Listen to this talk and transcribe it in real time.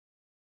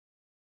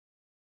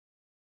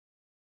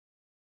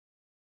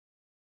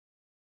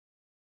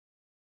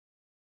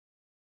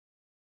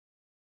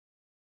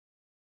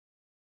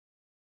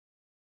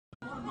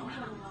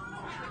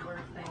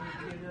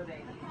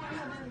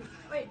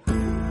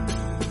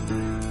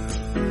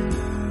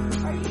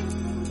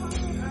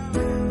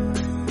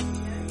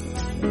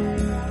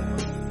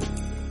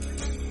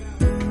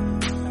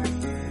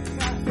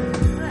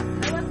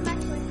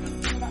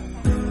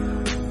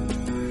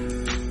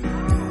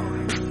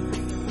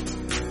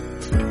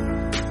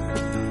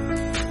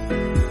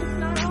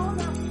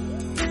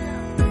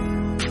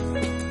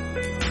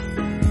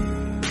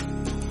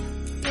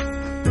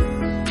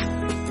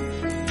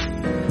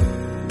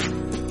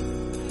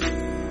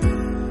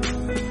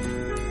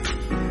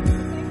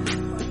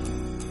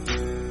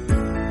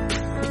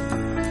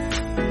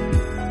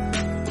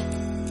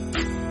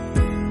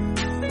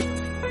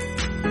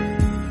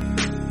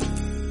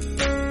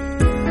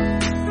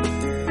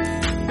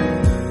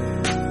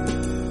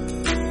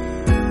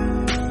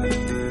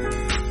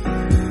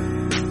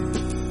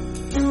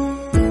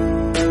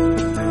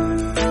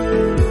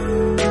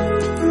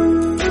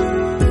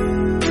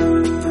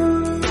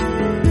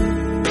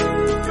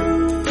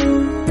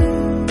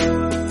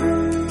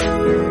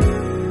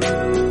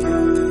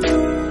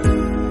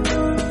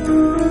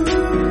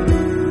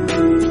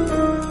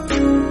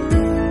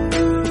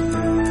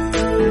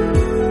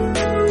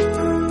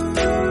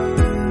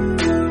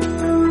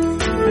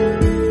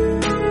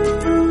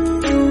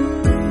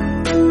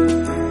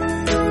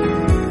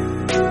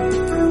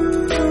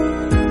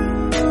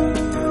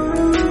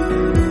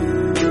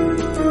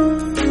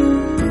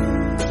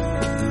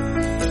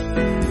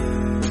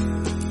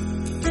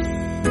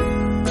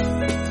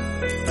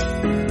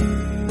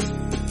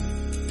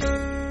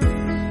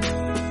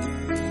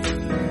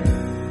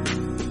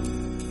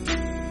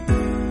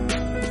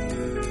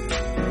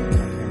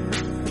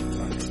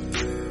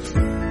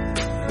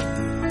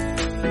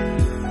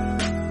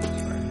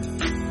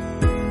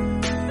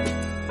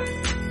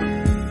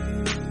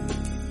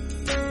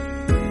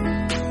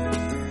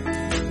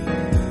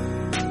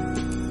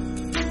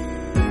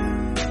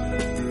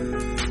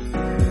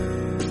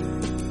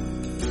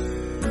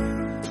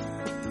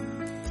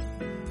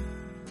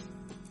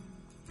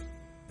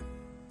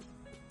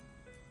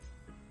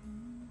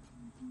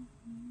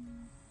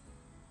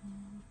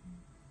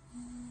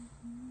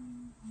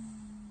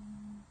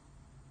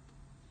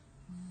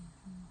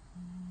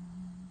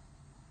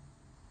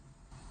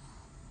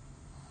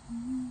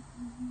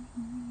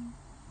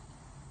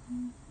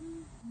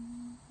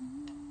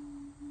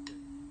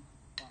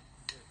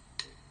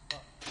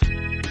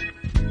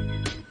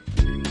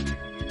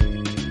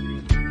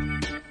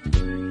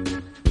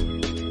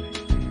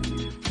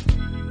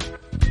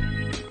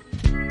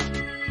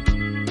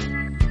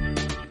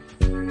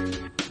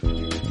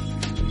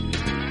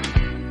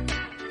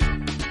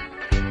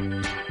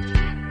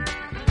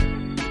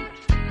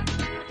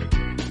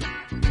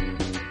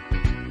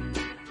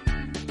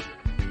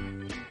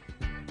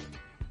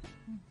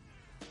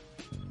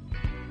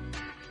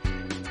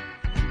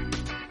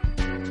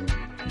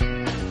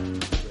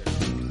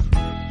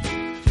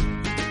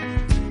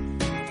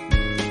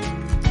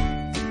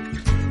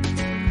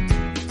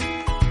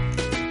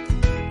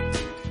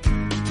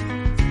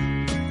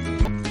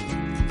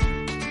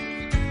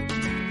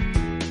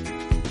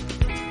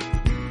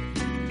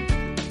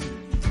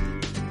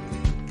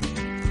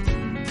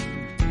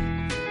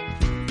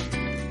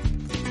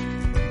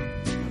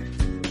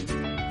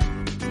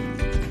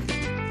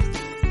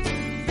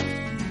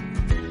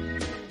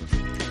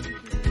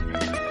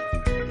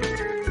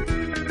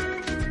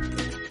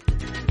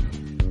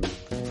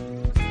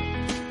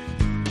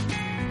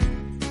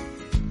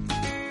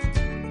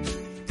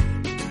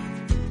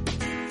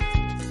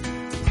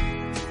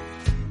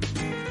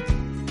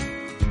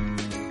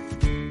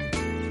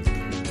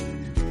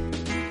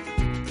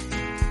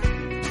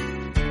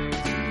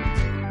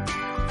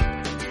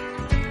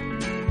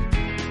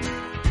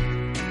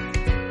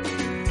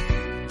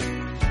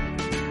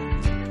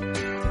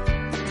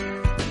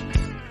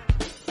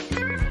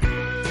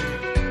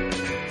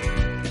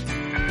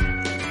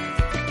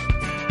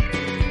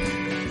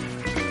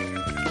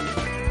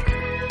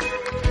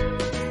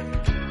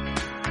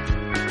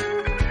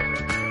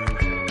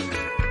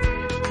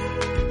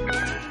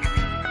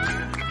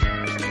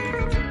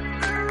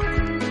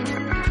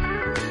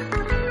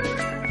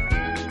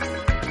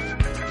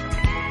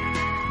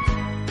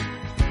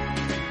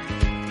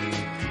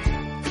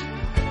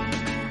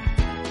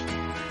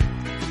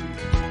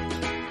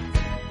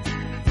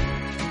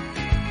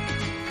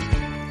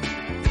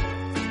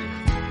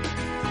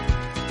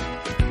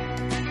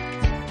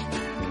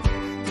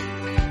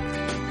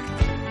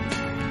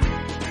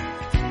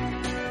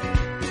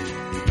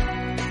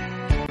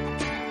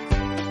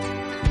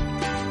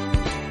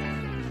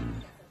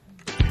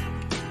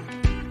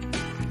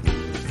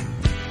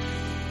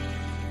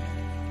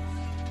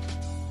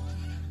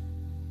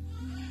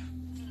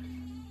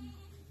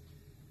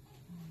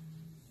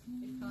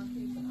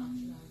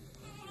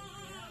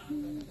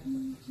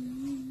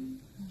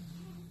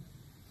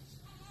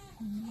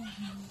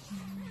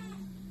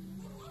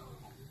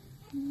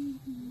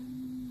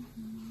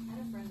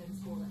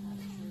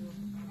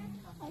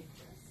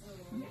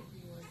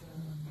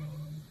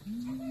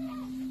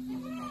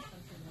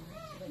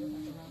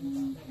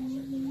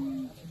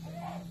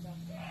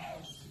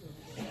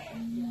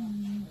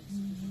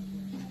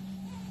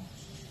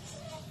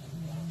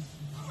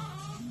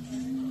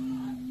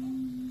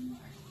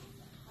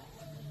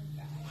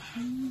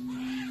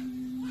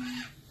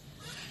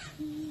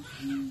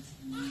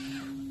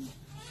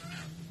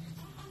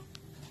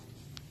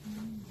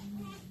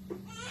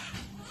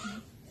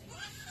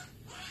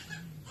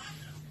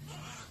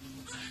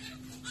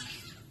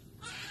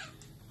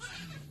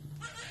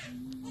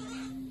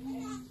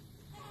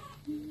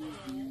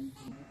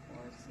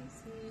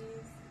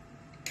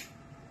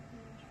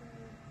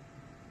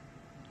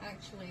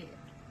actually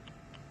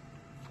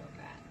for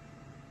that.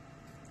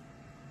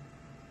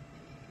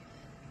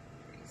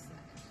 And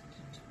reset to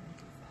 25.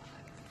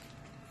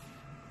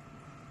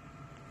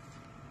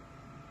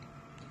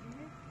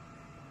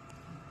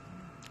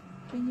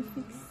 Can you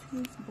fix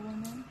his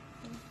bonnet?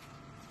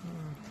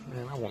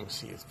 Man, I want to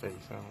see his face.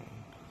 I don't.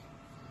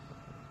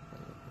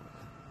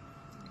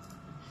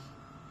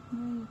 Why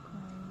are you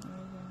crying,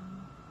 Arden?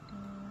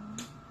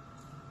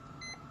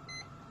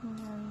 Why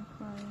are you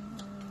crying,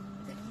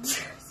 Arden?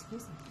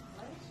 Excuse me.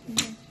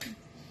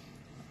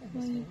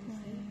 Why are you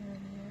crying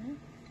earlier?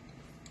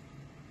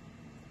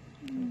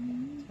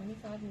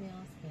 25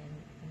 meals in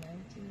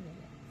 90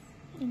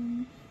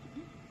 minutes.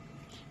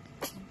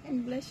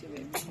 Bless you,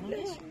 baby.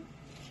 Bless you.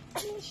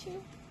 Bless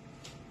you.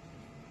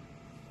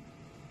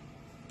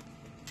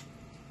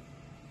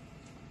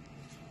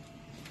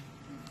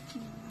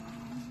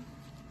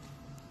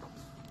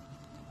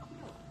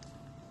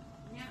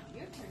 Now,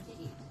 your turn to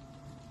eat.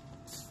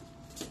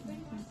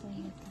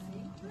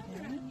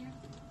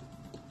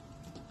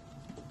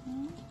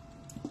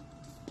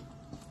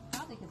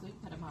 Probably because we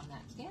put them on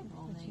that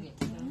schedule and they get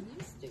so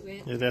used to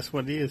it. Yeah, that's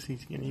what it is.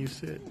 He's getting used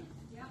to it.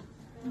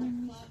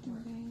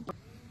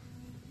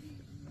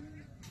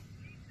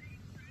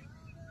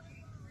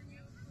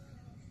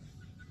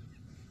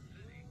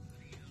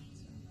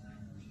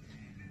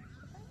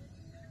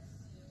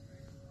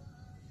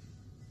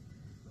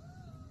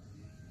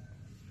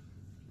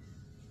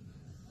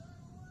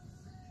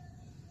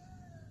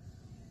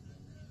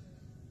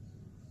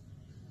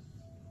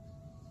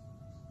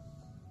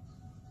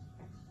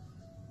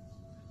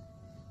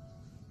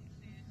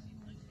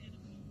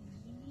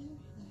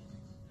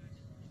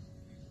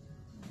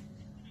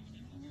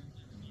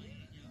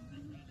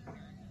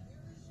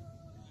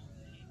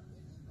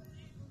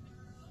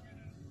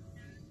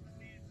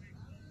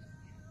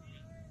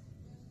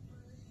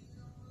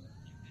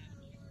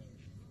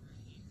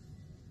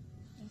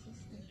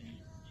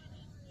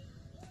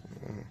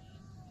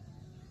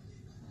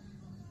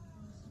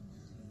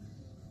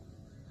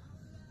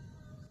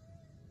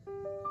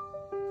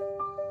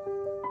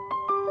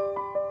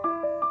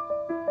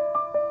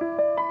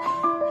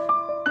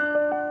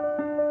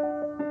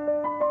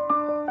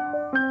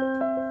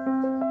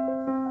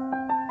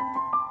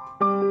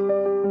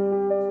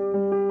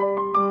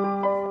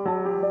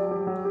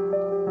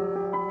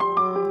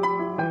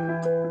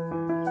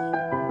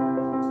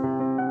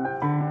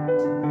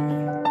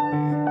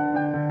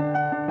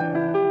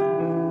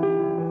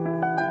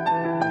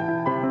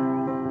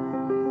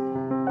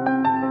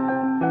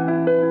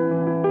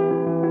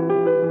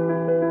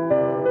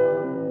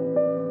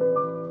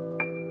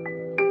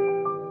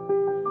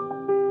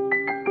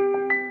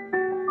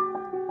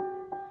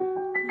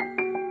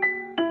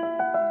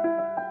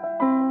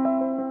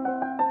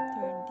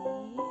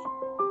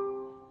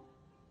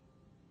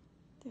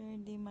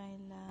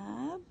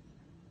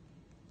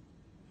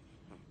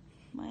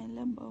 My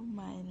love of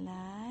my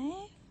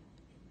life.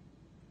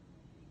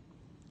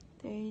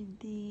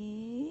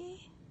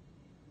 30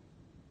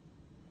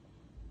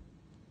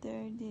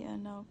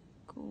 anak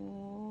ko.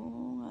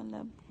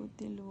 Alab ko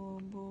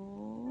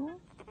tilubo.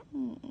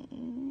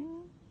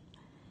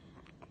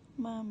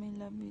 Mommy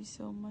love you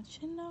so much,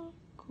 anak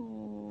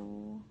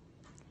ko.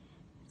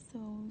 So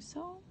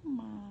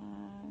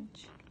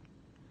much.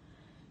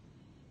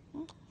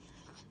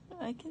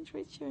 I can't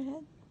reach your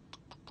head.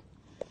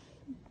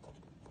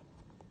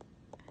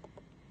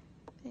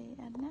 Hey,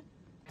 anak.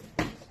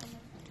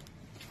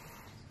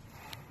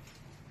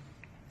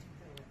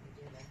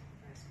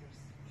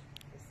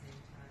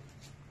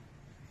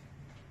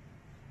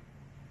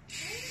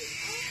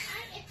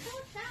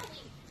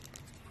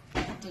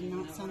 Did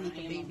not sound like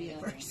a baby at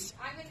first.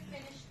 I'm going to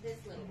finish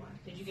this little one.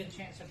 Did you get a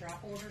chance to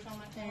drop orders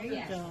on that? There you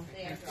go.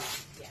 They are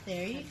dropped. Yeah.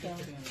 There you go.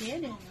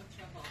 Get it. No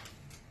trouble.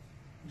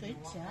 Good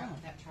job.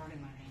 That chart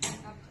in my hand. If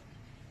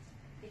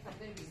I'm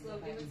going to be slow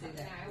doing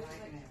something, I always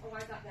like, oh,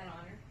 I got that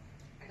on her.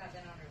 I got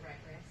that on her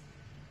right wrist.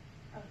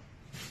 Oh.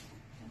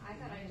 I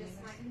thought I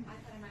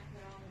might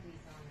put all of these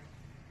on her.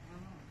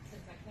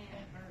 Since I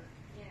can't.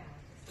 Yeah,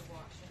 just to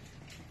wash it.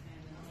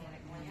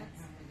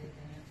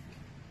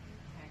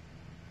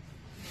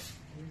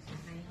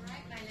 All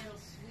right, my little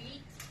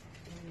sweet.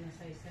 I'm going to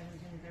say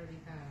 1735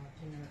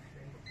 to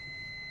nursery.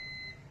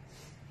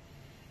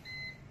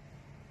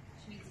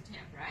 She needs a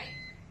temp, right?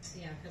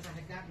 Yeah, because I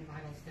had gotten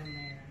vitals down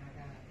there, and I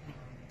got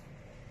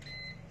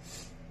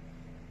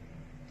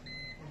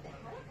The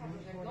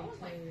helicopters are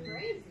going like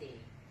crazy.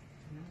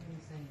 and I'm going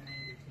to say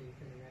 92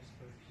 for the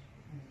respiratory.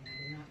 I mean, I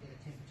did not get a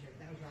temperature.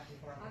 That was right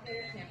before I I'll got get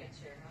her down there.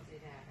 temperature. I'll do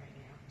that right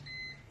now.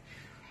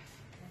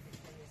 Let me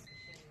turn this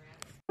machine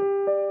around.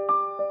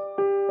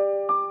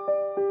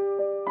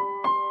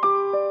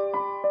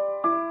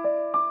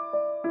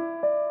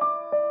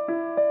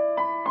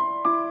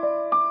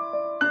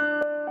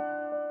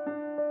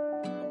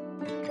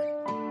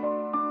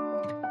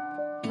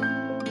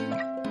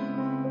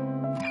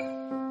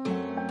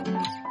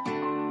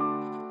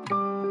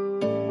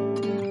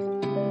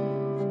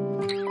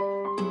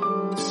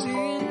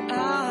 Seeing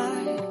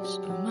eyes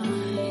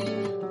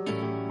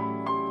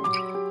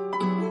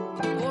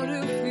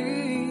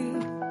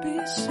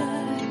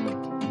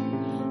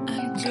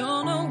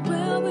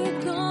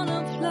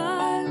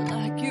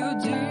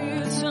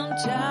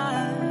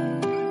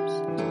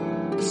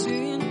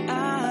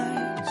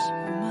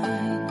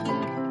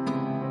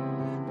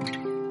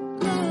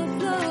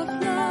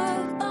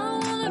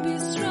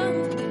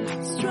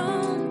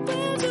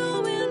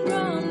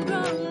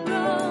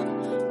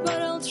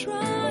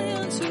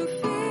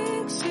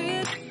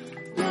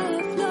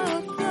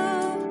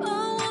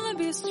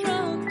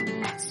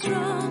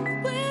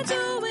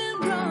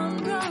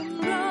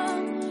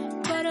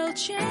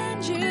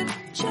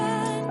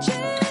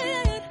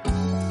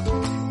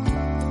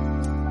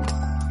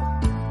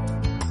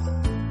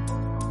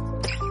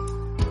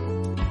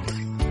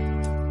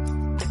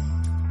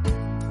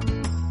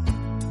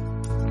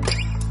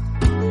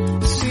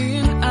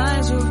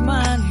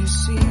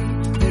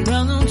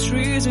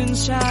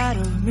inside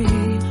of me.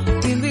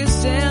 In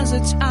this dance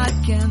that I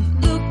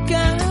can look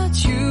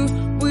at you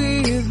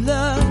with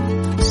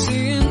love,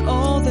 seeing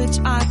all that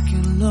I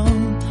can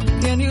learn.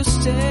 Can you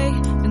stay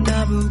and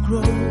I will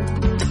grow?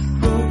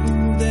 Grow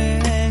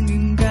the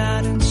hanging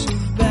gardens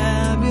of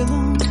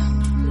Babylon.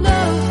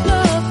 Love,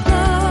 love,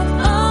 love,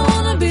 I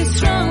wanna be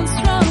strong,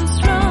 strong,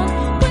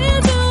 strong.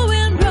 We're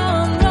doing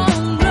wrong,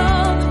 wrong,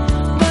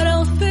 wrong, but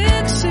I'll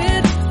fix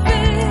it,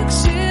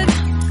 fix it.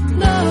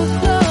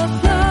 Love,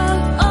 love, love,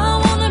 I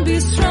wanna be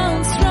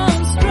strong,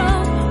 strong,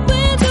 strong.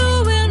 We're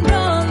doing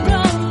wrong,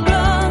 wrong,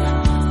 wrong,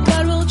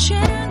 but we'll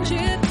change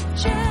it,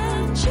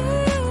 change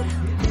it.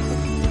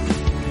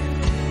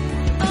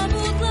 I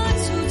would like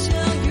to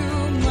tell you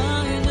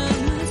my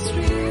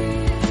mystery.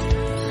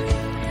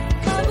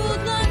 I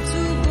would like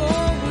to go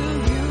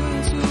with you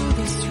to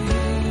the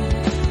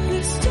street.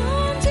 Please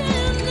don't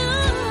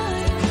deny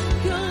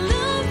your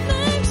love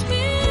makes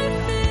me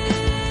feel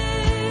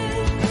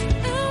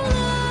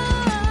alive.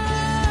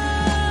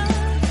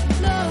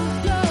 Love,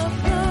 love,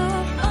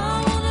 love, I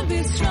wanna be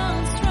strong,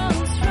 strong,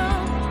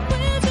 strong.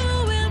 We're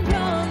doing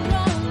wrong,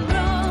 wrong,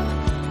 wrong,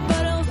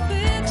 but I'll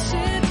fix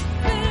it,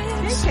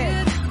 fix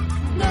it.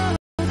 Love,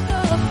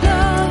 love,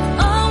 love,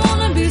 I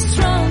wanna be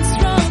strong,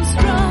 strong,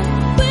 strong.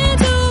 We're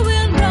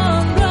doing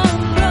wrong, wrong,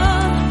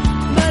 wrong,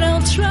 but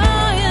I'll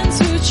try and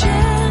to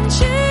change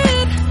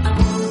it.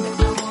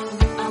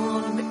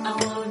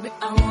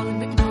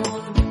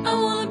 I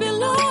wanna be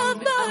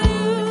loved by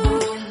you.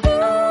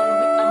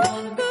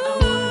 Loved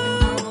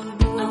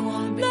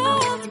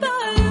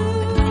by you.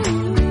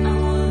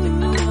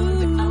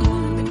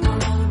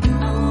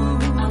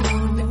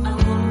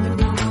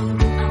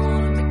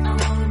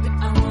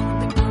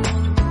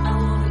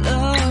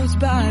 Loved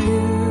by you.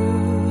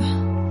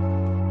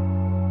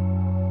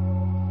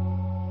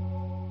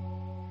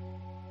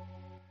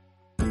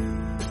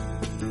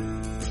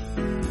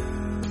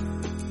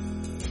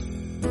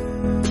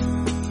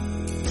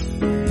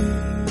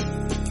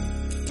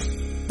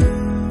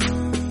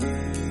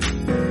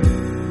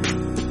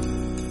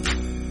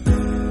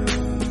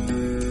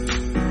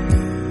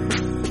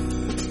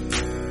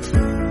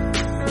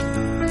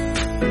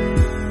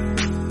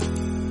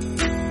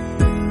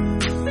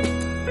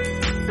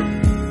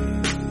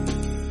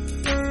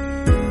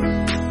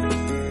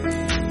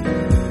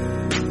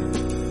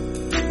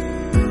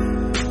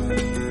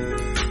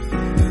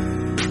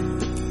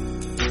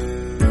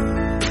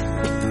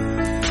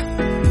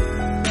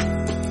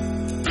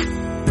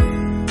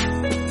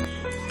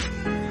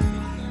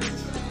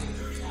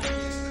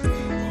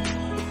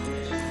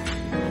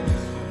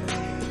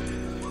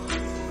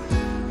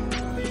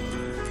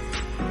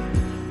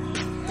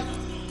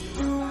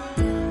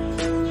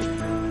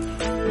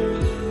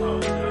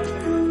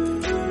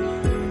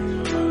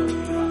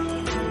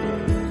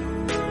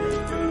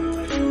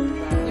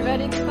 You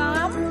ready to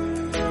come?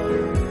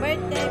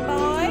 Birthday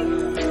boy.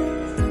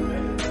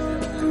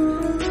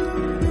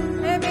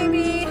 Hey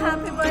baby,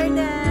 happy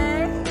birthday.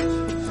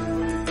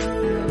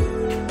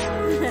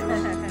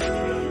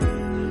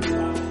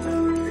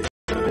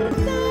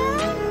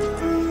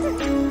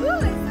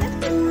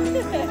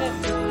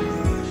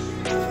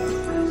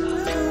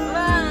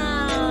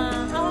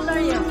 Wow, how old are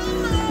you?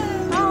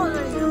 How old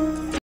are you?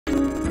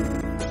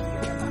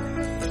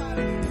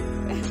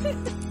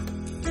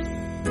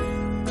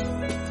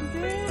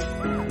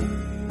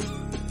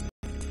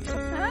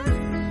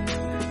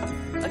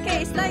 Huh?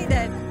 Okay, slide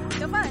then.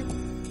 Come on.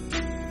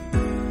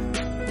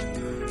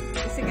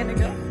 Is he gonna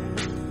go?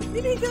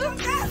 Did he go?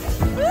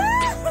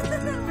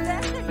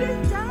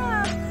 Good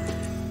job.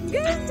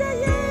 Good job,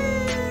 yay!